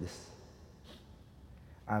 look at this.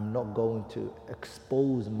 I'm not going to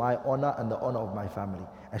expose my honor and the honor of my family.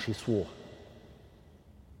 And she swore.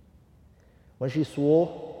 When she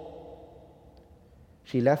swore,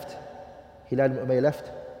 she left. Hilal ibn Umayyah left.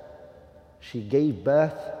 She gave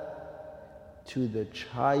birth to the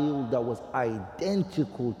child that was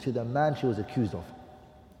identical to the man she was accused of.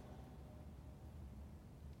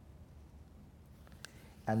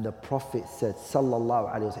 And the Prophet said,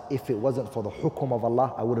 Sallallahu Alaihi Wasallam, if it wasn't for the hukum of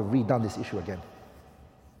Allah, I would have redone this issue again.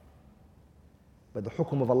 But the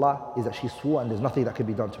hukum of Allah is that she swore and there's nothing that can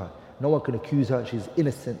be done to her. No one can accuse her, she's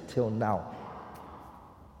innocent till now.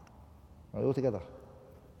 Are we all together?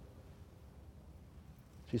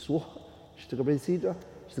 She swore. She took a procedure.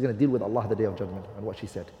 She's going to deal with Allah the Day of Judgment and what she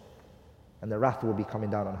said. And the wrath will be coming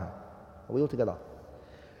down on her. Are we all together?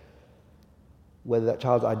 Whether that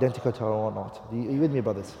child's identical to her or not. Are you with me,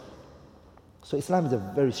 brothers? So Islam is a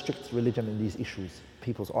very strict religion in these issues,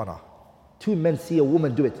 people's honor. Two men see a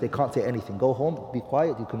woman do it, they can't say anything. Go home, be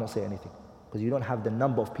quiet, you cannot say anything. Because you don't have the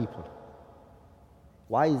number of people.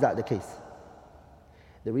 Why is that the case?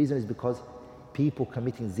 The reason is because people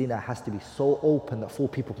committing zina has to be so open that 4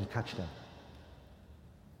 people can catch them.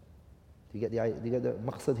 Do you get the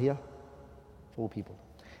maqsad here? 4 people.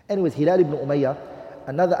 Anyways, Hilal ibn Umayyah,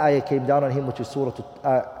 another ayah came down on him, which is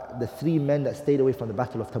the 3 men that stayed away from the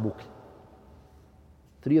Battle of Tabuk.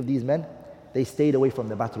 3 of these men, they stayed away from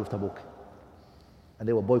the Battle of Tabuk. And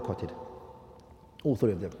they were boycotted. All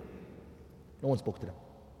 3 of them. No one spoke to them.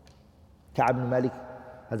 Ka'ab ibn Malik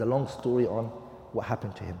has a long story on what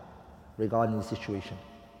happened to him regarding the situation.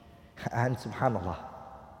 And subhanallah,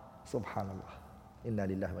 inna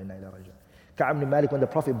lillahi wa inna ilayhi raji'un. Ka'ab ibn Malik, when the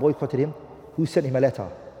Prophet boycotted him, who sent him a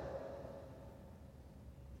letter?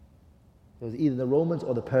 It was either the Romans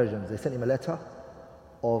or the Persians. They sent him a letter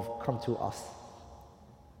of, come to us.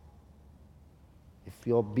 If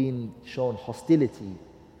you're being shown hostility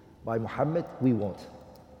by Muhammad, we won't.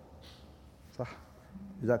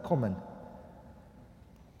 Is that common?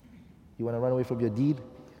 You want to run away from your deed?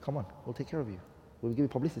 Come on, we'll take care of you. We'll give you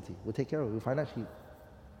publicity. We'll take care of you financially.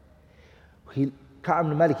 Ka'ab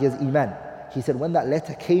ibn Malik, he has iman. He said, when that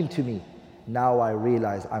letter came to me, now I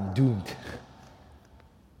realize I'm doomed.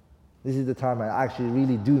 This is the time I'm actually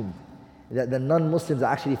really doomed. That the non-Muslims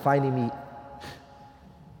are actually finding me.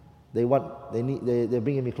 They're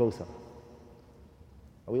bringing me closer.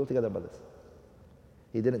 Are we all together, brothers?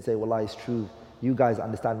 He didn't say, wallah, it's true. You guys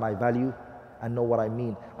understand my value and know what I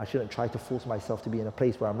mean. I shouldn't try to force myself to be in a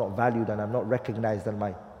place where I'm not valued and I'm not recognized and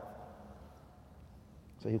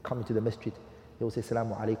So he'll come into the masjid. He will say,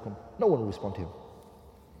 Assalamu alaikum. No one will respond to him.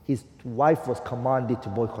 His wife was commanded to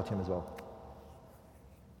boycott him as well.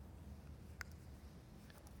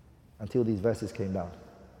 Until these verses came down.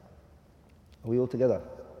 Are we all together?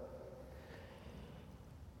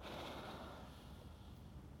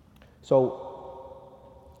 So,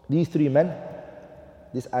 these 3 men,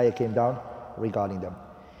 this ayah came down regarding them.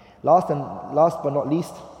 Last but not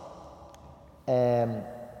least,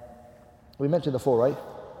 we mentioned the 4, right?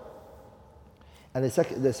 And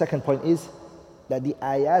the second point is that the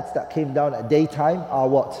ayats that came down at daytime are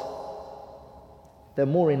what? They're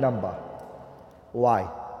more in number. Why?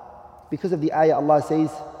 Because of the ayah Allah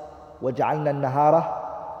says, وَجَعَلْنَا النَّهَارَ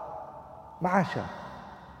مَعَاشًا.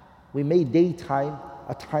 We made daytime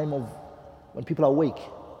a time of when people are awake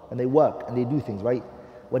and they work and they do things, right?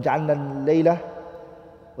 وَجَعَلْنَا اللَّيْلَ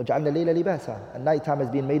لِبَاسًا. And nighttime has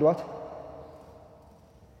been made what?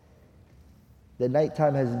 The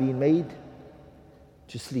nighttime has been made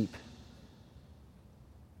to sleep.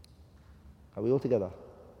 Are we all together?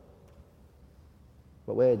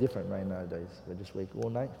 But we're different right nowadays. We just wake all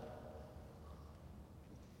night.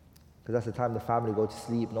 Because that's the time the family go to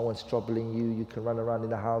sleep. No one's troubling you. You can run around in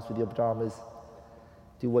the house with your pajamas.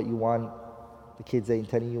 Do what you want. The kids ain't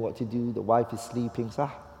telling you what to do. The wife is sleeping.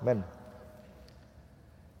 Men.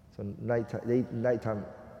 So nighttime,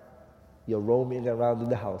 you're roaming around in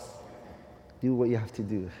the house. Do what you have to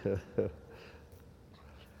do.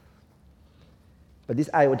 But this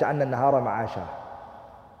ayah, وَجَعَلْنَا النَّهَارَ مَعَاشًا.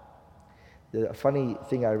 The funny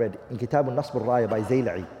thing I read in Kitab al-Nasb al-Raya by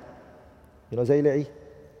Zayla'i. You know Zayla'i?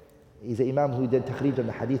 He's an imam who did takhrij on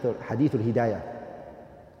the Hadith al-Hidayah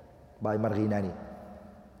by Marghinani.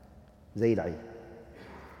 Zayla'i.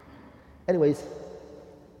 Anyways,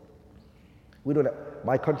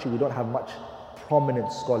 my country, we don't have much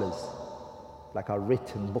prominent scholars like our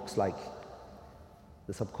written books like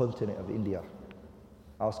the subcontinent of India.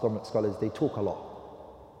 Our scholars, they talk a lot.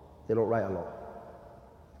 They don't write a lot.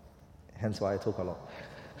 Hence why I talk a lot.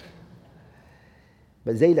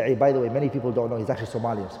 But Zayla'i, by the way, many people don't know, he's actually a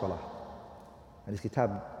Somalian scholar. And his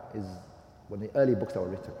kitab is one of the early books that were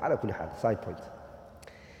written. Ala kulli hal, side point.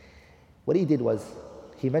 What he did was,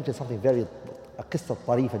 he mentioned something a qissa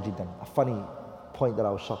tarifa jiddan, a funny point that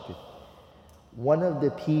I was shocked with. One of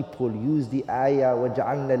the people used the ayah,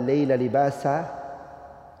 وَجَعَلْنَا اللَّيْلَ لِبَاسًا,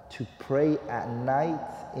 to pray at night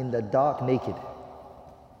in the dark naked.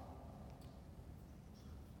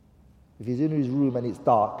 If he's in his room and it's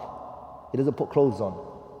dark, he doesn't put clothes on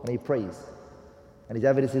and he prays. And his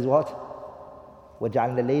evidence is what?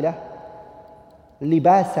 وَجَعَلْنَا اللَّيْلَ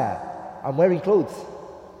لِبَاسًا. I'm wearing clothes.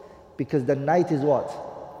 Because the night is what?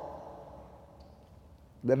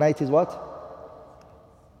 The night is what?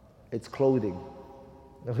 It's clothing.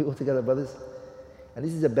 Are we all together, brothers? And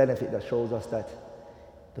this is a benefit that shows us that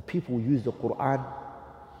The people use the Quran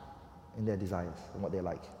in their desires and what they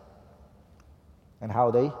like. And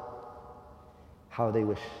how they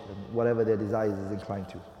wish, and whatever their desires is inclined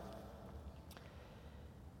to.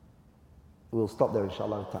 We'll stop there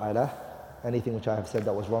inshallah ta'ala. Anything which I have said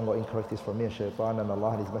that was wrong or incorrect is from me and shaitan, and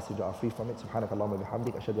Allah and His Messenger are free from it. Subhanakallahumma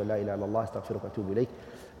bihamdik, ashhadu an la ilaha illallah, astaghfiruka wa atubu ilayk.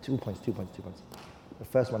 2 points. The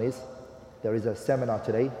first one is, there is a seminar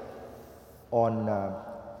today on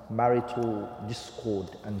marital discord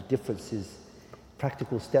and differences,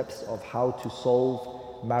 practical steps of how to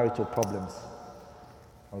solve marital problems.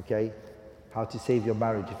 Okay? How to save your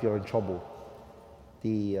marriage if you're in trouble.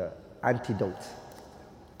 The antidote.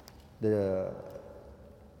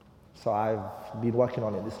 So I've been working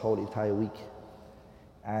on it this whole entire week,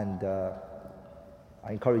 and I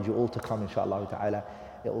encourage you all to come inshallah ta'ala.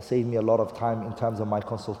 It will save me a lot of time in terms of my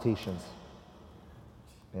consultations.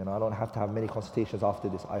 You know, I don't have to have many consultations after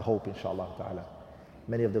this, I hope inshallah ta'ala.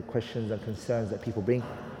 Many of the questions and concerns that people bring,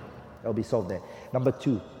 they'll be solved there. Number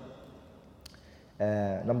two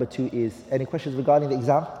is, any questions regarding the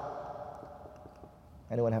exam?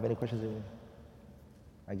 Anyone have any questions?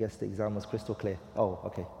 I guess the exam was crystal clear. Oh,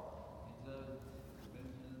 okay.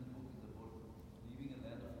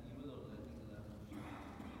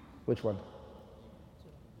 Which one?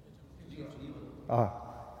 What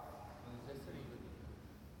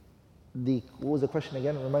was the question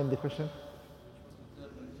again? Remind me the question.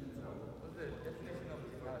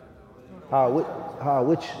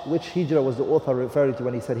 Which hijrah was the author referring to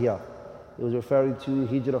when he said here? He was referring to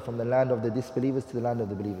hijrah from the land of the disbelievers to the land of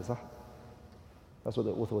the believers. Huh? That's what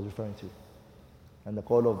the author was referring to. And the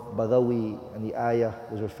call of Badawi and the ayah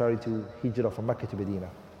was referring to hijrah from Mecca to Medina.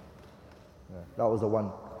 Yeah, that was the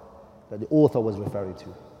one that the author was referring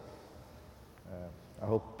to. I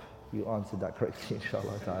hope you answered that correctly,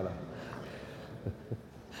 inshallah ta'ala.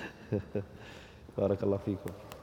 Barakallahu feekum.